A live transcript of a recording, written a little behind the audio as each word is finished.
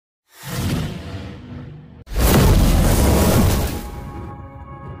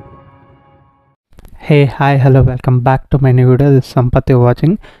Hey, hi, hello, welcome back to my new video. This is Sampath. You're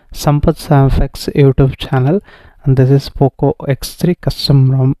watching Sampath's FX YouTube channel, and this is Poco X3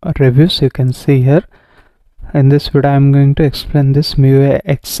 custom ROM reviews. You can see here in this video I'm going to explain this MIUI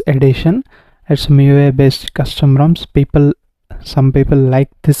X edition. It's MIUI based custom ROMs. Some people like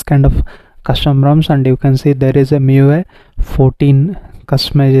this kind of custom ROMs, and you can see there is a MIUI 14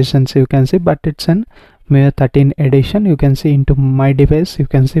 customizations you can see, but it's an MIUI 13 edition. You can see into my device, you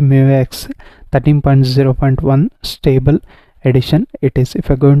can see MIUI X 13.0.1 stable edition it is.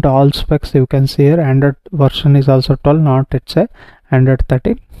 If I go into all specs, you can see here Android version is also 12, not it's a Android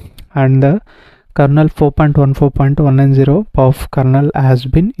 13, and the kernel 4.14.190 POF kernel has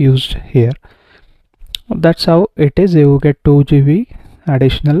been used here. That's how it is. You get 2 GB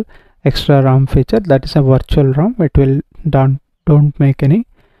additional extra RAM feature. That is a virtual RAM. It will don't make any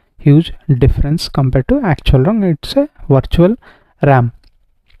huge difference compared to actual RAM. It's a virtual RAM.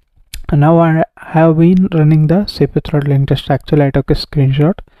 Now I have been running the CPU throttling test. Actually, I took a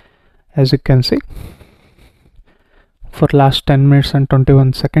screenshot, as you can see, for last 10 minutes and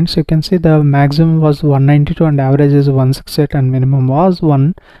 21 seconds. You can see the maximum was 192 and average is 168 and minimum was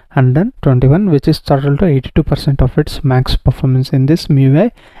 121, which is throttled to 82% of its max performance in this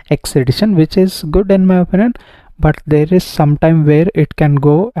MIUI X edition, which is good in my opinion. But there is some time where it can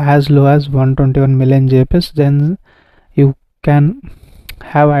go as low as 121 million JPS. Then you can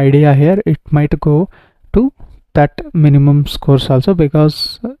have idea here, it might go to that minimum scores also.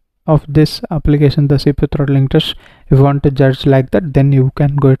 Because of this application, the CPU throttling test, if you want to judge like that, then you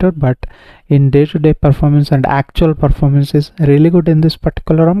can go to it. But in day-to-day performance and actual performance is really good in this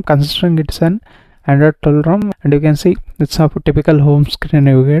particular ROM, considering it's an Android 12 ROM. And you can see it's a typical home screen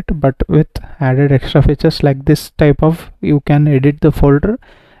you get, but with added extra features like this type of, you can edit the folder,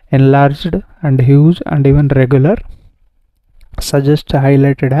 enlarged and huge and even regular, suggest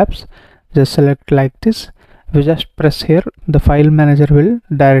highlighted apps. Just select like this. If you just press here, the file manager will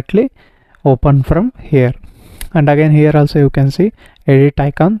directly open from here. And again here also you can see edit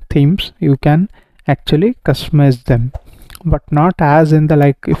icon, themes, you can actually customize them, but not as in the,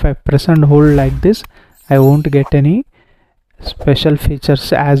 like if I press and hold like this, I won't get any special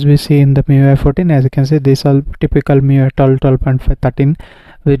features as we see in the MIUI 14. As you can see, these are typical MIUI 12, 12.5, 13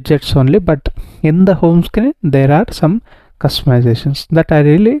 widgets only, but in the home screen there are some customizations that I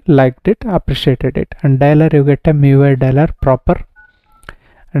really liked it, appreciated it. And dialer, you get a MIUI dialer proper,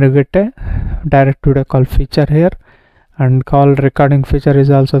 and you get a direct video call feature here, and call recording feature is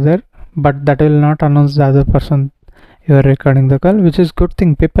also there, but that will not announce the other person you are recording the call, which is good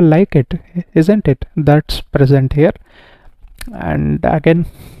thing. People like it, isn't it? That's present here. And again,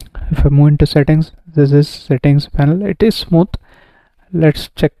 if I move into settings, this is settings panel. It is smooth. Let's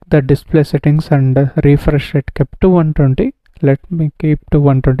check the display settings, and refresh rate kept to 120. Let me keep to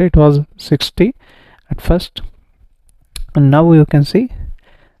 120. It was 60 at first, and now you can see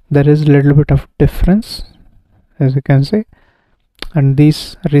there is a little bit of difference, as you can see. And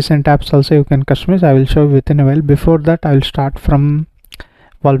these recent apps also you can customize. I will show within a while. Before that, I will start from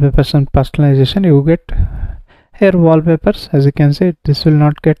wallpapers and personalization. You get here wallpapers. As you can see, this will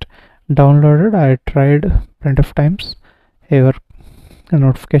not get downloaded. I tried plenty of times. Here a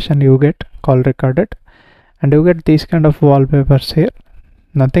notification, you get call recorded, and you get these kind of wallpapers here.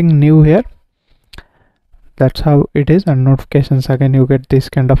 Nothing new here. That's how it is. And notifications, again you get these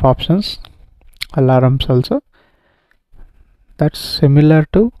kind of options. Alarms also. That's similar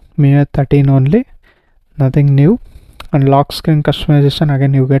to MIUI 13 only, nothing new. And lock screen customization,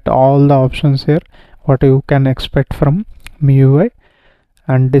 again you get all the options here what you can expect from MIUI.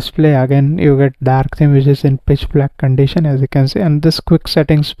 And display, again you get dark theme which is in pitch black condition, as you can see. And this quick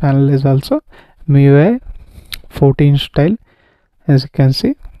settings panel is also MIUI 14 style, as you can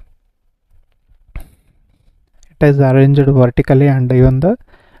see. It is arranged vertically, and even the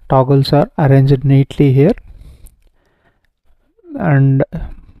toggles are arranged neatly here. And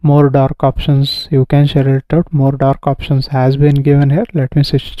more dark options, you can share it out. More dark options has been given here. Let me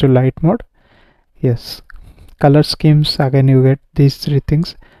switch to light mode. Yes. Color schemes, again you get these three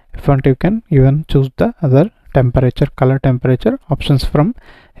things. If you want, you can even choose the other temperature, color temperature options from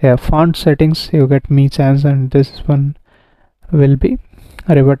here. Font settings, you get Mi Sans, and this one will be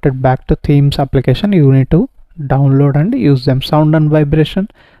reverted back to themes application. You need to download and use them. Sound and vibration,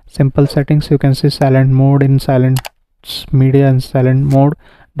 simple settings. You can see silent mode, in silent media and silent mode,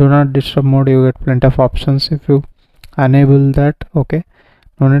 do not disturb mode. You get plenty of options. If you enable that, okay,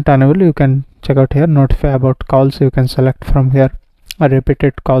 no need to enable, you can check out here. Notify about calls, you can select from here,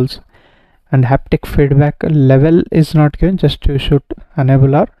 repeated calls. And haptic feedback level is not given, just you should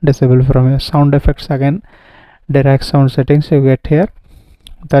enable or disable from here. Sound effects, again direct sound settings you get here.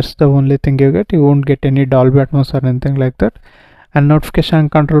 That's the only thing you get. You won't get any Dolby Atmos or anything like that. And notification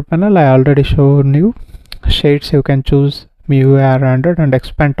and control panel, I already shown you. Shades, you can choose MIUI or Android and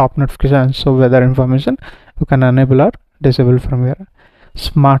expand top notification and show weather information. You can enable or disable from here.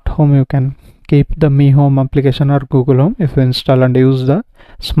 Smart home, you can keep the Mi Home application or Google Home if you install and use the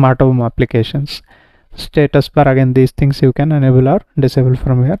smart home applications. Status bar, again these things you can enable or disable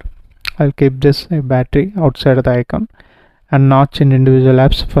from here. I'll keep this battery outside the icon. And notch in individual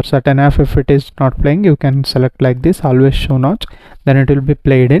apps. For certain app, if it is not playing, you can select like this, always show notch, then it will be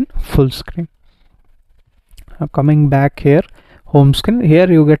played in full screen. Coming back here, home screen,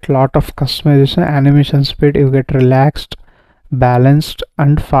 here you get lot of customization. Animation speed, you get relaxed, balanced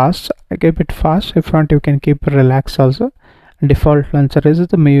and fast. I keep it fast. If you want, you can keep relaxed also. Default launcher is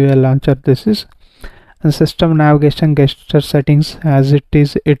the MIUI launcher. This is, and system navigation gesture settings as it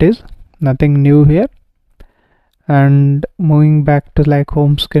is nothing new here. And moving back to like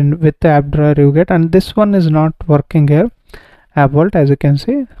home screen, with the app drawer you get, and this one is not working here. App vault, as you can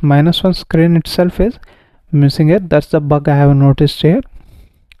see, -1 screen itself is missing here. That's the bug I have noticed here.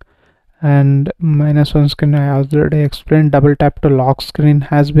 And -1 screen I already explained. Double tap to lock screen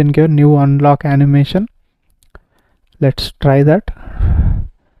has been given. New unlock animation, let's try that.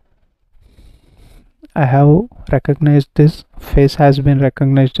 I have recognized this face has been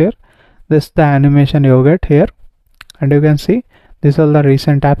recognized here. This is the animation you get here. And you can see these are the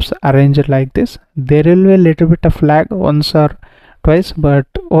recent apps arranged like this. There will be a little bit of lag once or twice, but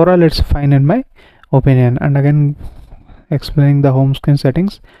overall it's fine in my opinion. And again, explaining the home screen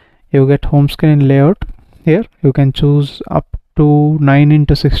settings, you get home screen layout here. You can choose up to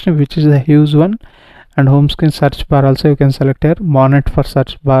 9:16, which is a huge one. And home screen search bar also you can select here. Monet for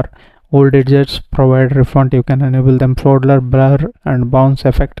search bar, old digits, provide font, you can enable them. Folder blur and bounce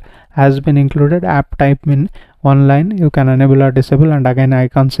effect has been included. App type in one line, you can enable or disable. And again,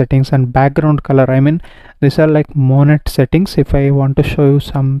 icon settings and background color, I mean these are like Monet settings. If I want to show you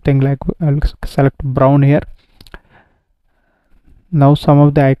something like, I'll select brown here. Now some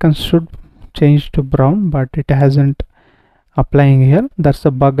of the icons should change to brown, but it hasn't applying here. That's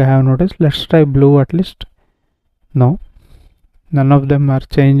the bug I have noticed. Let's try blue at least. No, none of them are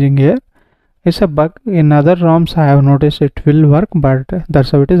changing here. It's a bug. In other ROMs I have noticed it will work, but that's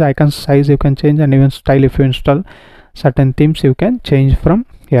how it is. Icon size you can change, and even style, if you install certain themes you can change from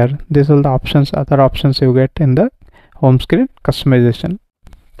here. These are the options, other options you get in the home screen customization.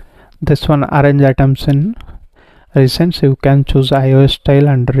 This one, arrange items in recent, you can choose iOS style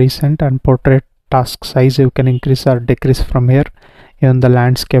and recent. And portrait task size you can increase or decrease from here. Even the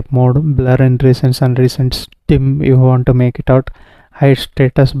landscape mode, blur in recents and recent dim, you want to make it out. Hide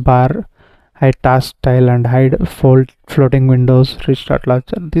status bar, hide task style, and hide floating windows, restart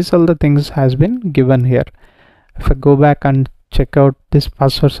launcher. These all the things has been given here. If I go back and check out this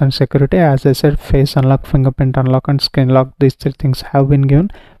passwords and security, as I said, face unlock, fingerprint unlock and screen lock, these three things have been given.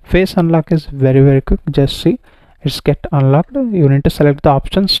 Face unlock is very quick. Just see, it's get unlocked. You need to select the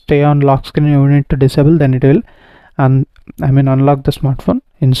option, stay on lock screen, you need to disable, then it will unlock the smartphone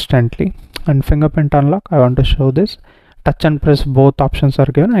instantly. And fingerprint unlock, I want to show this. Touch and press, both options are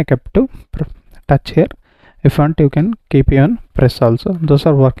given. I kept to touch here. If you want, you can keep on press also. Those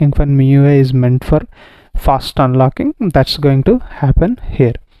are working fine. MIUI is meant for fast unlocking. That's going to happen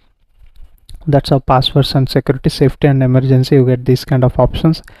here. That's how passwords and security, safety and emergency, you get these kind of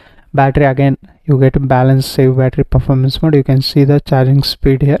options. Battery, again you get balance, save battery, performance mode. You can see the charging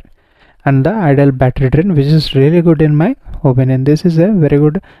speed here and the ideal battery drain, which is really good in my opinion. This is a very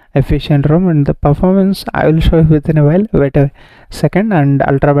good efficient ROM, and the performance I will show you within a while. Wait a second. And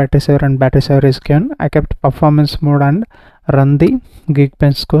ultra battery saver and battery saver is given. I kept performance mode and run the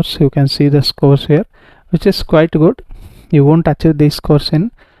Geekbench scores. You can see the scores here, which is quite good. You won't achieve these scores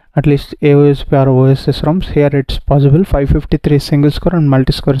in at least AOSP or OSS ROMs. Here it's possible. 553 single score and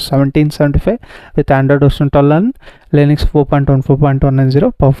multi score is 1775 with Android version 12 and Linux 4.1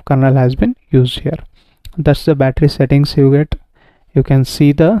 4.190 perf kernel has been used here. That's the battery settings you get. You can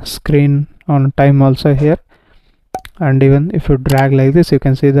see the screen on time also here, and even if you drag like this, you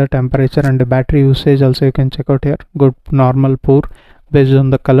can see the temperature and the battery usage also. You can check out here. Good, normal, poor, based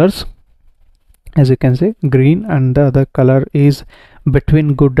on the colors. As you can see, green and the other color is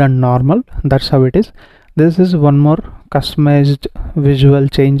between good and normal. That's how it is. This is one more customized visual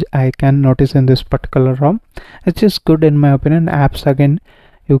change I can notice in this particular ROM. It's just good in my opinion. Apps, again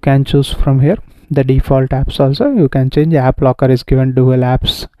you can choose from here. The default apps also you can change. App locker is given, dual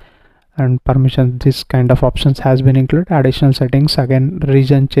apps and permission, this kind of options has been included. Additional settings, again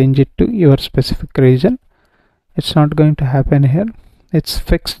region, change it to your specific region. It's not going to happen here, it's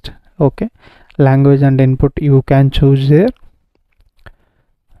fixed. Okay, language and input you can choose here.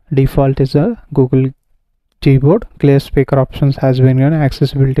 Default is a Google keyboard. Clear speaker options has been given.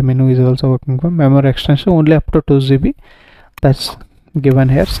 Accessibility menu is also working for. Memory extension only up to 2 GB. That's given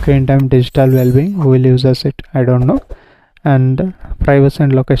here. Screen time, digital well-being, who will use it, I don't know. And privacy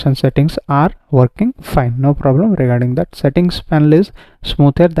and location settings are working fine, no problem regarding that. Settings panel is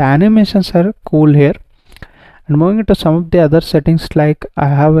smooth here. The animations are cool here. And moving into some of the other settings, like I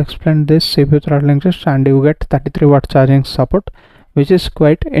have explained this CPU throttling test, and you get 33-watt charging support, which is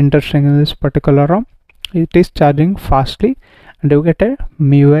quite interesting in this particular ROM. It is charging fastly, and you get a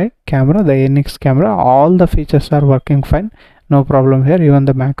MIUI camera, the NX camera. All the features are working fine, no problem here. Even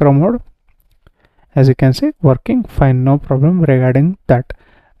the macro mode, as you can see, working fine, no problem regarding that.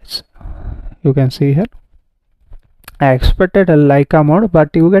 You can see here, I expected a Leica mode,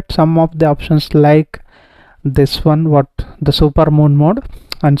 but you get some of the options like this one, what the super moon mode,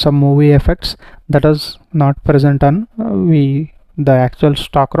 and some movie effects that is not present on the actual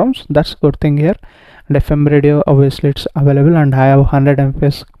stock ROMs. That's good thing here. And FM radio, obviously it's available, and I have 100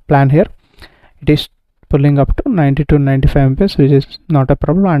 Mbps plan here. It is pulling up to 90 to 95 Mbps, which is not a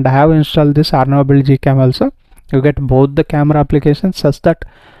problem. And I have installed this Arnold Gcam also. You get both the camera applications, such that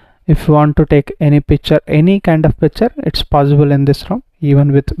if you want to take any picture, any kind of picture, it's possible in this ROM,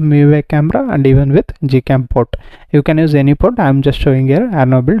 even with MIUI camera and even with Gcam port. You can use any port. I'm just showing here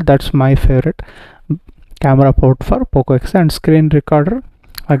Arnold. That's my favorite camera port for Poco X. And screen recorder,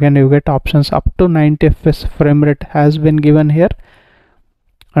 again you get options up to 90 fps frame rate has been given here,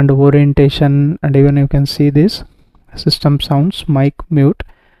 and orientation, and even you can see this system sounds, mic mute,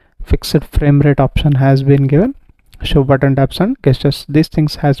 fixed frame rate option has been given, show button taps and gestures. These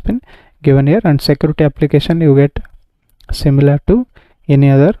things has been given here. And security application, you get similar to any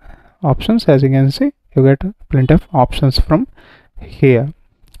other options. As you can see, you get plenty of options from here,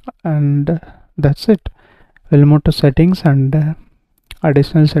 and that's it. We'll move to settings, and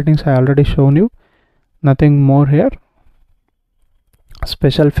additional settings I already shown you, nothing more here.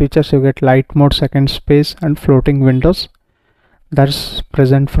 Special features, you get light mode, second space, and floating windows. That's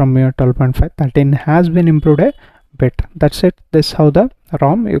present from MIUI 12.5. 13 has been improved a bit. That's it. This is how the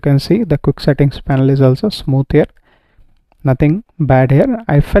ROM, you can see the quick settings panel is also smooth here, nothing bad here.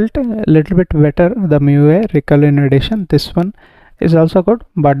 I felt a little bit better the MIUI Recalling edition. This one is also good,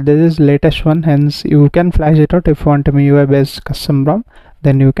 but this is latest one, hence you can flash it out. If you want a MIUI based custom ROM,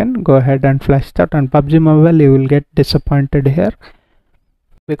 then you can go ahead and flash it out. And PUBG Mobile, you will get disappointed here,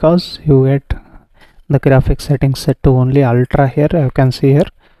 because you get the graphics settings set to only ultra here. You can see here,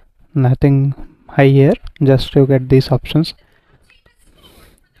 nothing high here, just you get these options.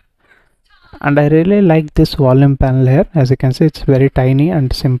 And I really like this volume panel here. As you can see, it's very tiny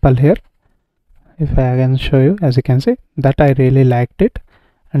and simple here. If I can show you, as you can see, that I really liked it.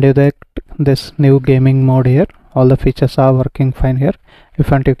 And you get this new gaming mode here. All the features are working fine here. If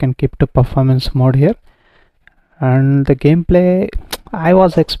you want, you can keep to performance mode here. And the gameplay, I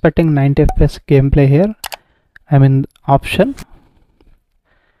was expecting 90 fps gameplay here, I mean option.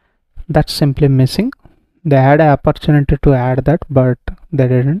 That's simply missing. They had an opportunity to add that, but they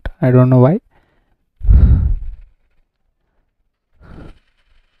didn't. I don't know why.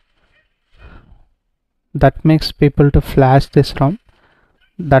 That makes people to flash this ROM.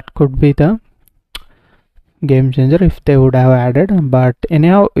 That could be the game changer if they would have added, but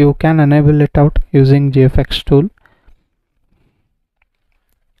anyhow you can enable it out using GFX tool.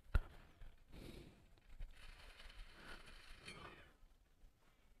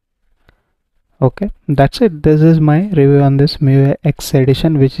 Okay, that's it. This is my review on this MIUI X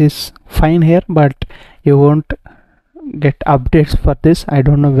edition, which is fine here, but you won't get updates for this. I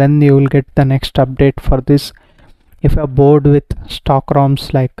don't know when you will get the next update for this. If you're bored with stock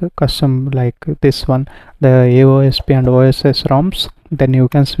ROMs like custom, like this one, the AOSP and OSS ROMs, then you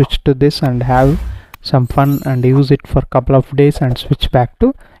can switch to this and have some fun and use it for a couple of days and switch back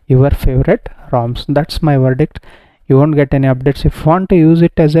to your favorite ROMs. That's my verdict. You won't get any updates. If you want to use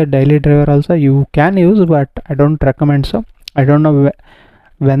it as a daily driver also, you can use, but I don't recommend so. I don't know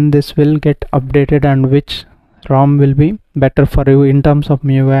when this will get updated and which ROM will be better for you in terms of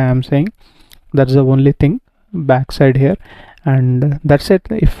MIUI. I am saying that's the only thing backside here, and that's it.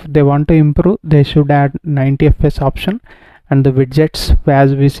 If they want to improve, they should add 90 fps option and the widgets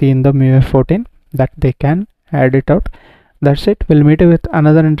as we see in the MIUI 14, that they can add it out. That's it. We'll meet you with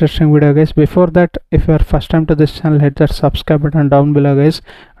another interesting video, guys. Before that, if you are first time to this channel, hit that subscribe button down below, guys,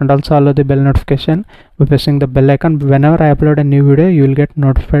 and also allow the bell notification by pressing the bell icon. Whenever I upload a new video, you will get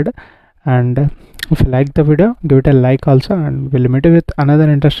notified. And if you like the video, give it a like also, and we'll meet you with another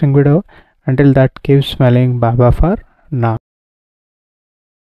interesting video. Until that, keep smiling. Bye bye for now.